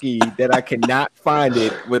lucky that I cannot find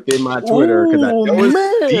it within my Twitter because I know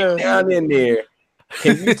it's deep down in there.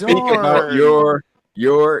 Can you speak about your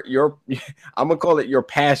I'm gonna call it your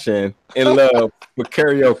passion and love for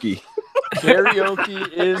karaoke?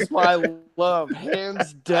 Karaoke is my love,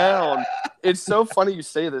 hands down. It's so funny you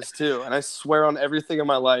say this too, and I swear on everything in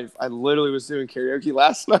my life, I literally was doing karaoke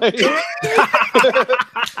last night.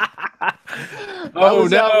 Oh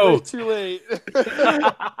no! Too late.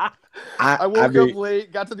 I woke up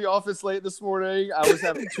late, got to the office late this morning. I was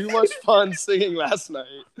having too much fun singing last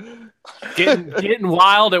night. Getting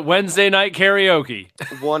wild at Wednesday night karaoke.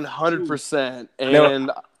 100%.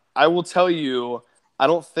 And I will tell you, I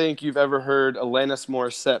don't think you've ever heard Alanis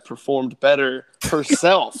Morissette performed better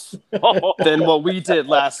herself than what we did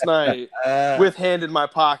last night with Hand in My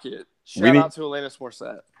Pocket. Shout out to Alanis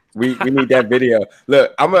Morissette. We need that video.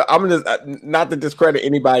 Look, I'm just not to discredit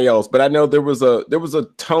anybody else, but I know there was a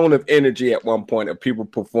tone of energy at one point of people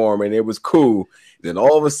performing. It was cool. Then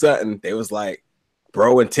all of a sudden they was like,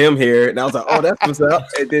 Bro and Tim here, and I was like, oh, that's what's up.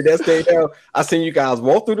 And then that's I seen you guys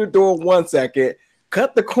walk through the door 1 second,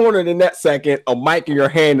 cut the corner the next second, a mic in your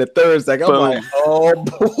hand the third second. I'm like, oh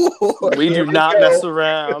boy. We do not mess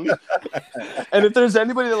around. And if there's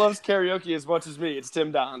anybody that loves karaoke as much as me, it's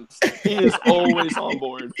Tim Dons. He is always on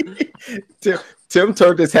board. Tim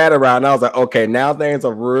turned his hat around. And I was like, okay, now things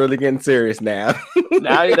are really getting serious now.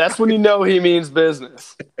 Now that's when you know he means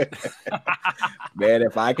business. Man,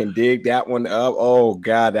 if I can dig that one up, oh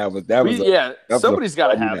God, somebody's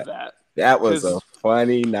got to have that. That was a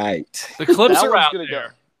funny night. The clips are out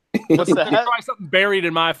there. What's that? There's probably something buried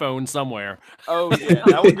in my phone somewhere. Oh yeah,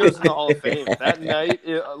 that one goes in the Hall of Fame. That night,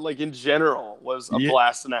 in general, was a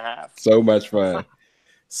blast and a half. So much fun.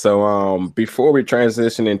 So before we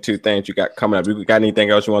transition into things you got coming up, you got anything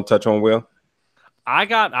else you want to touch on, Will?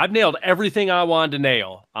 I've nailed everything I wanted to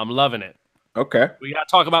nail. I'm loving it. Okay. We got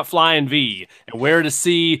to talk about Flying V and where to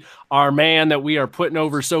see our man that we are putting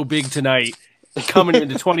over so big tonight coming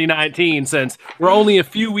into 2019, since we're only a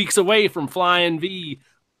few weeks away from Flying V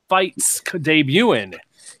fights debuting.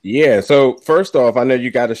 Yeah, so first off, I know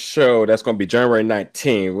you got a show that's going to be January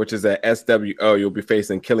 19th, which is at SWO. You'll be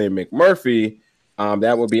facing Killian McMurphy.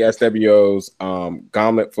 That will be SWO's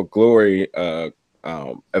Gauntlet for Glory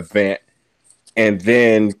event. And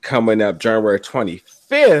then coming up January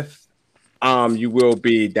 25th, you will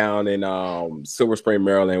be down in Silver Spring,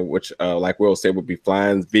 Maryland, which, like Will said, will be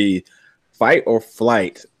Flying V Fight or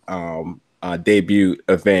Flight debut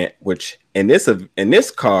event, which in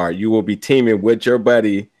this card, you will be teaming with your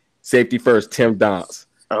buddy, Safety First, Tim Donks.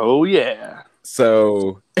 Oh yeah.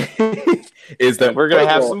 So we're gonna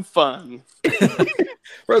have some fun.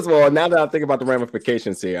 First of all, now that I think about the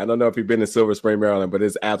ramifications here, I don't know if you've been to Silver Spring, Maryland, but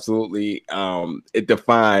it's absolutely it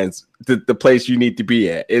defines the place you need to be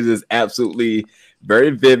at. It is absolutely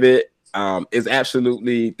very vivid. It's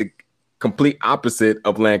absolutely the complete opposite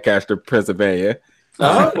of Lancaster, Pennsylvania.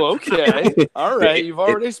 Oh, okay. All right. You've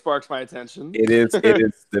already sparked my attention. It is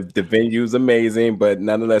the venue is amazing, but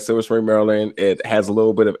nonetheless, Silver Spring, Maryland, it has a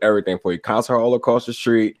little bit of everything for you. Concert hall across the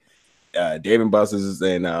street, Dave and Buster's,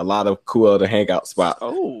 and a lot of cool other hangout spots.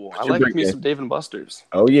 Oh, I like me some Dave and Buster's.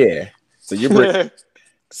 Oh yeah. So you're bringing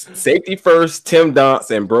Safety First, Tim Donts,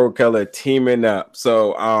 and Bro Keller teaming up.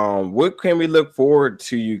 So what can we look forward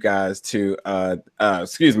to you guys to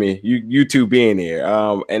you two being here?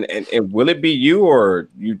 And will it be you, or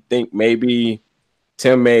you think maybe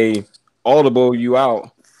Tim may audible you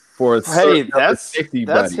out for a that's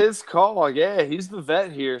his call. Yeah, he's the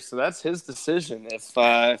vet here, so that's his decision.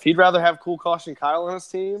 If he'd rather have Cool Caution Kyle on his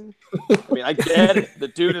team, I mean, I get it. The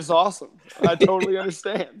dude is awesome. I totally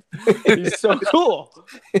understand. He's so cool.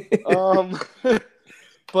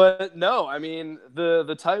 But no, I mean,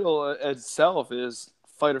 the title itself is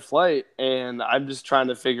Fight or Flight, and I'm just trying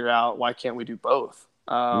to figure out why can't we do both?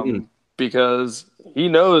 Because he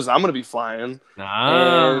knows I'm going to be flying,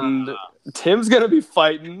 and Tim's going to be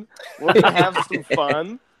fighting. We're going to have some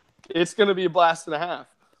fun. It's going to be a blast and a half.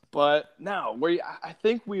 But no, I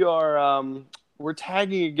think we are we're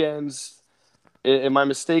tagging against, am I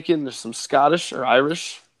mistaken, there's some Scottish or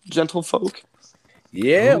Irish gentlefolk?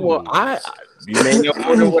 Yeah, well, you may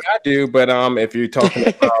know what I do, but if you're talking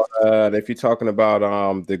about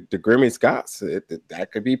the Grimmy Scots, that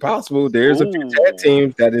could be possible. There's a few tag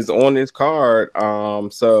teams that is on this card,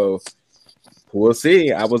 so we'll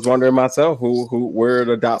see. I was wondering myself where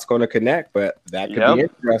the dots going to connect, but that could be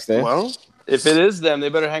interesting. Well, if it is them, they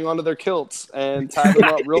better hang on to their kilts and tie them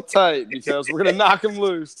up real tight, because we're gonna knock them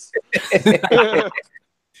loose.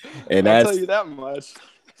 And I'll tell you that much.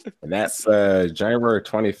 And that's January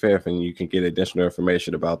 25th, and you can get additional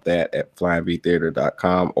information about that at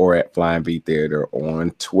flyingvtheater.com or at flyingvtheater on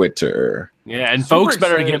Twitter. Yeah, and folks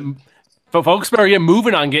better get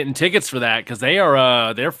moving on getting tickets for that, because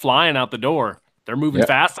they're flying out the door. They're moving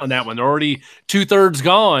fast on that one. They're already 2/3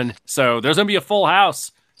 gone, so there's gonna be a full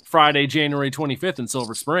house Friday, January 25th in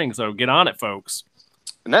Silver Spring. So get on it, folks.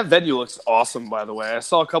 And that venue looks awesome, by the way. I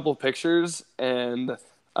saw a couple of pictures and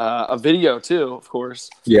a video too, of course.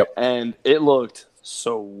 Yep. And it looked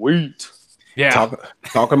sweet. Yeah.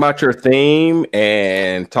 Talk about your theme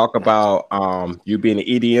and talk about you being an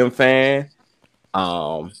EDM fan.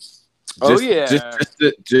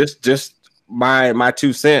 Just my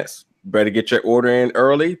 2 cents. Better get your order in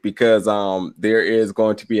early, because there is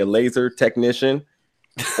going to be a laser technician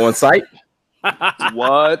on site.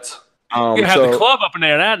 What? You have the club up in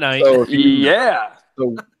there that night. So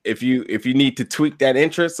So if you need to tweak that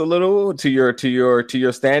interest a little to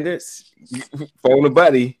your standards, phone a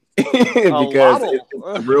buddy because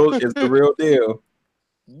it's the real deal.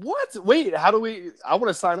 What? Wait, how do we? I want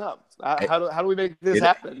to sign up. How do we make this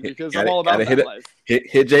happen? Because I'm all about that life.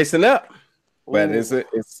 Hit Jason up, but it's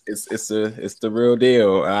the real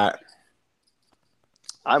deal.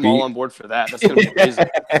 I'm all on board for that. That's gonna be amazing.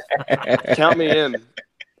 Count me in.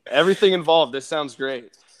 Everything involved. This sounds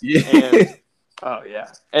great. Yeah. And, oh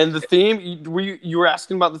yeah. And the theme, you were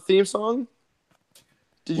asking about the theme song?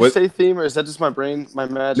 Did you say theme, or is that just my brain, my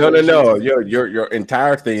imagination? No. Your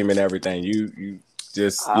entire theme and everything. You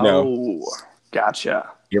just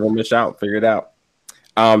gotcha. Give them a shout. Figure it out.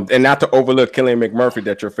 And not to overlook Killian McMurphy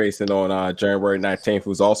that you're facing on January 19th,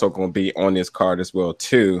 who's also going to be on this card as well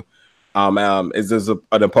too. Is this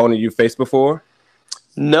an opponent you faced before?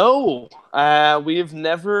 No, we have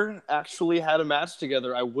never actually had a match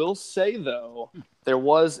together. I will say, though, there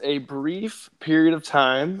was a brief period of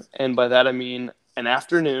time, and by that I mean an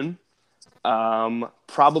afternoon,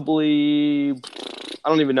 probably, I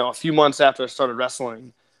don't even know, a few months after I started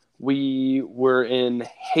wrestling, we were in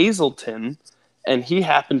Hazleton, and he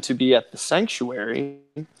happened to be at the Sanctuary,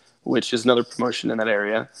 which is another promotion in that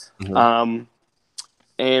area. Mm-hmm.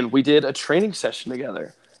 And we did a training session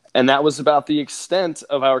together. And that was about the extent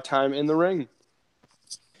of our time in the ring.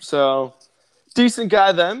 So, decent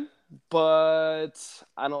guy then, but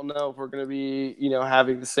I don't know if we're going to be,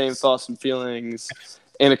 having the same thoughts and feelings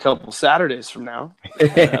in a couple Saturdays from now.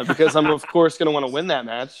 Because I'm, of course, going to want to win that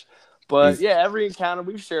match. But, every encounter,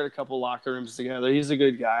 we've shared a couple locker rooms together. He's a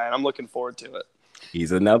good guy, and I'm looking forward to it.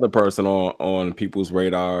 He's another person on people's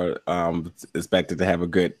radar, expected to have a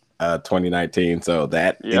good 2019. So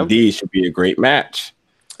that indeed should be a great match.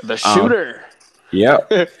 The shooter.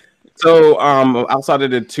 Yep. So, outside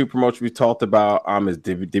of the two promotions we talked about,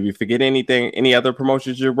 did we forget anything? Any other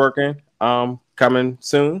promotions you're working coming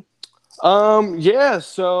soon? Yeah,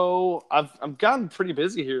 so I've gotten pretty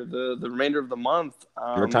busy here the remainder of the month.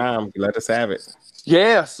 Your time, let us have it.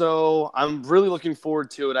 Yeah, so I'm really looking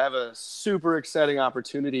forward to it. I have a super exciting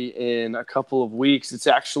opportunity in a couple of weeks. It's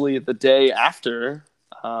actually the day after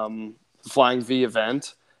Flying V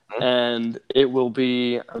event, and it will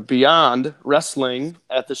be Beyond Wrestling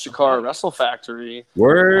at the Shikara Wrestle Factory.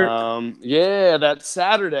 Word. Yeah, that's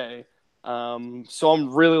Saturday. So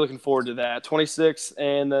I'm really looking forward to that. 26th,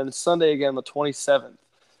 and then Sunday again, the 27th. Nice.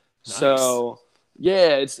 So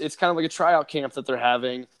yeah, it's kind of like a tryout camp that they're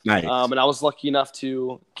having. Nice. And I was lucky enough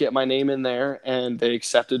to get my name in there, and they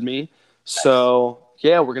accepted me. So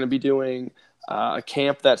yeah, we're gonna be doing a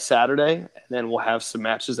camp that Saturday, and then we'll have some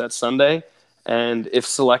matches that Sunday. And if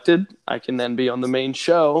selected, I can then be on the main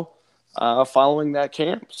show following that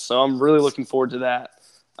camp. So I'm really looking forward to that.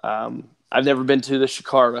 I've never been to the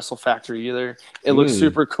Shikara Wrestle Factory either. It looks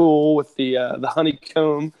super cool with the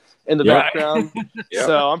honeycomb in the background. Yep.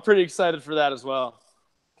 So I'm pretty excited for that as well.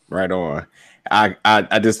 Right on.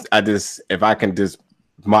 I just if I can just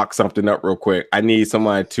mock something up real quick, I need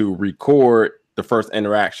someone to record the first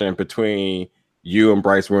interaction between you and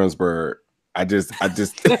Bryce Williamsburg. I just I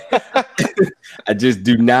just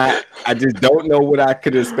don't know what I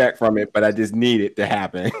could expect from it, but I just need it to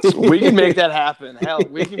happen. We can make that happen. Hell,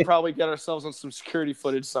 we can probably get ourselves on some security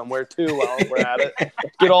footage somewhere too while we're at it.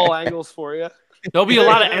 Get all angles for you. There'll be a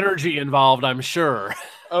lot of energy involved, I'm sure.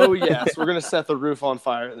 Oh yes, we're gonna set the roof on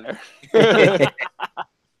fire there.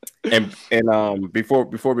 and before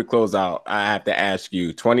we close out, I have to ask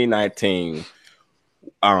you, 2019.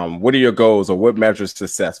 What are your goals, or what measures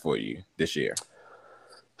success for you this year?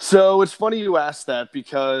 So it's funny you ask that,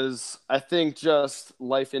 because I think just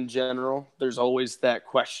life in general, there's always that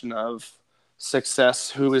question of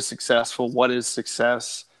success. Who is successful? What is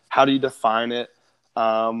success? How do you define it?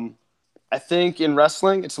 I think in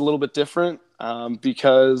wrestling, it's a little bit different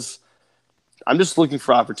because I'm just looking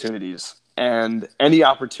for opportunities, and any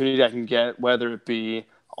opportunity I can get, whether it be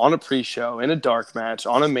on a pre-show, in a dark match,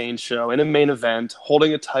 on a main show, in a main event,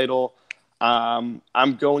 holding a title, I'm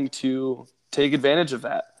going to take advantage of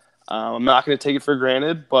that. I'm not going to take it for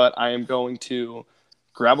granted, but I am going to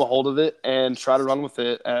grab a hold of it and try to run with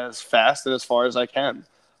it as fast and as far as I can.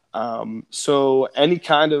 So any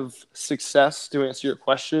kind of success, to answer your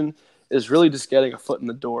question, is really just getting a foot in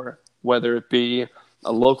the door, whether it be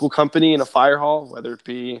a local company in a fire hall, whether it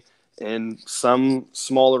be in some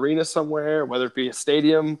small arena somewhere, whether it be a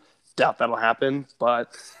stadium. Doubt that'll happen,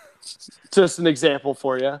 but just an example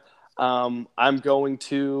for you. I'm going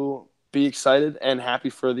to be excited and happy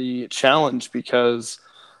for the challenge because,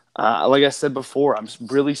 like I said before, I'm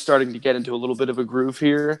really starting to get into a little bit of a groove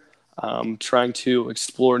here, trying to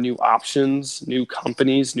explore new options, new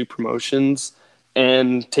companies, new promotions,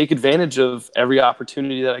 and take advantage of every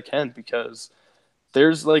opportunity that I can, because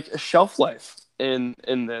there's like a shelf life in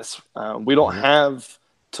this. We don't have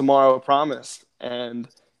tomorrow promised, and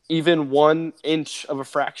even 1 inch of a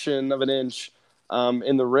fraction of an inch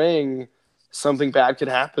in the ring, something bad could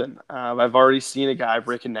happen. I've already seen a guy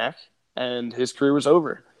break a neck and his career was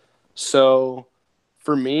over. So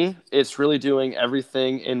for me, it's really doing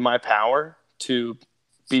everything in my power to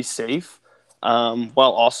be safe,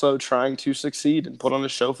 while also trying to succeed and put on a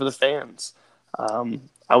show for the fans.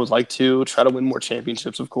 I would like to try to win more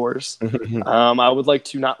championships, of course. I would like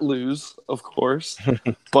to not lose, of course.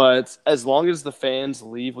 But as long as the fans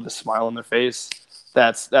leave with a smile on their face,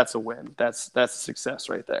 that's a win. That's a success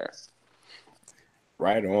right there.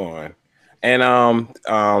 Right on. And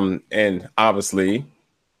obviously,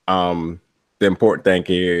 the important thing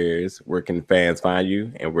here is, where can fans find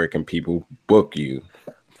you and where can people book you?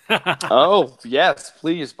 Oh, yes,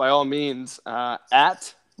 please, by all means.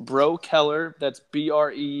 At Bro Keller, that's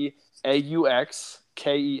BREAUX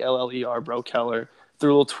KELLER, Bro Keller. Threw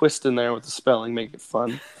a little twist in there with the spelling, make it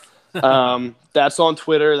fun. That's on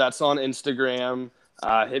Twitter, that's on Instagram.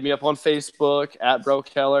 Hit me up on Facebook at Bro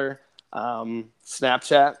Keller.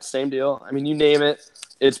 Snapchat, same deal. I mean, you name it,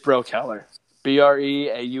 it's Bro Keller.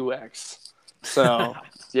 BREAUX. So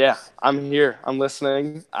yeah, I'm here. I'm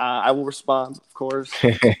listening. I will respond, of course,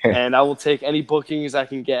 and I will take any bookings I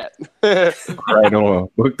can get. Right on.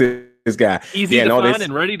 Book this guy. Easy to find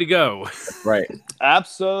and ready to go. Right.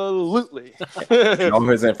 Absolutely. And all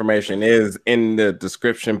his information is in the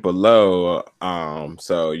description below.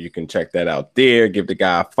 So you can check that out there. Give the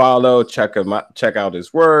guy a follow. Check out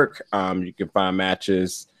his work. You can find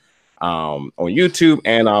matches on YouTube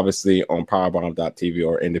and obviously on Powerbomb.tv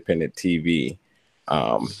or Independent TV.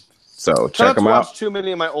 So check them out. Watch too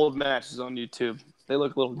many of my old matches on YouTube. They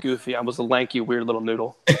look a little goofy. I was a lanky, weird little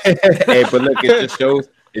noodle. Hey, but look, it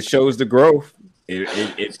just shows the growth.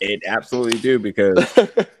 It absolutely do, because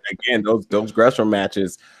again, those Gresham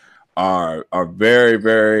matches are very,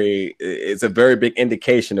 very. It's a very big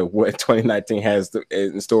indication of what 2019 has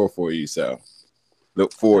in store for you. So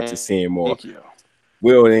look forward to seeing more. Thank you.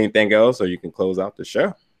 Will, anything else, or you can close out the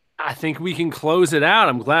show? I think we can close it out.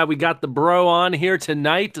 I'm glad we got the bro on here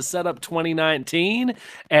tonight to set up 2019.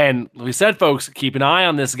 And like we said, folks, keep an eye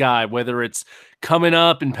on this guy, whether it's coming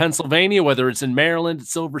up in Pennsylvania, whether it's in Maryland at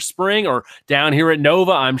Silver Spring, or down here at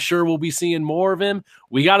Nova. I'm sure we'll be seeing more of him.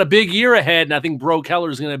 We got a big year ahead, and I think Bro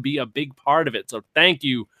Keller is going to be a big part of it. So thank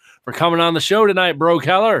you for coming on the show tonight, Bro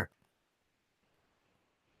Keller.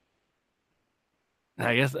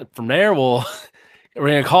 I guess from there, we're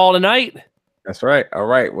going to call tonight. That's right. All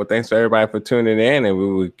right. Well, thanks for everybody for tuning in, and we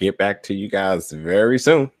will get back to you guys very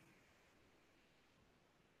soon.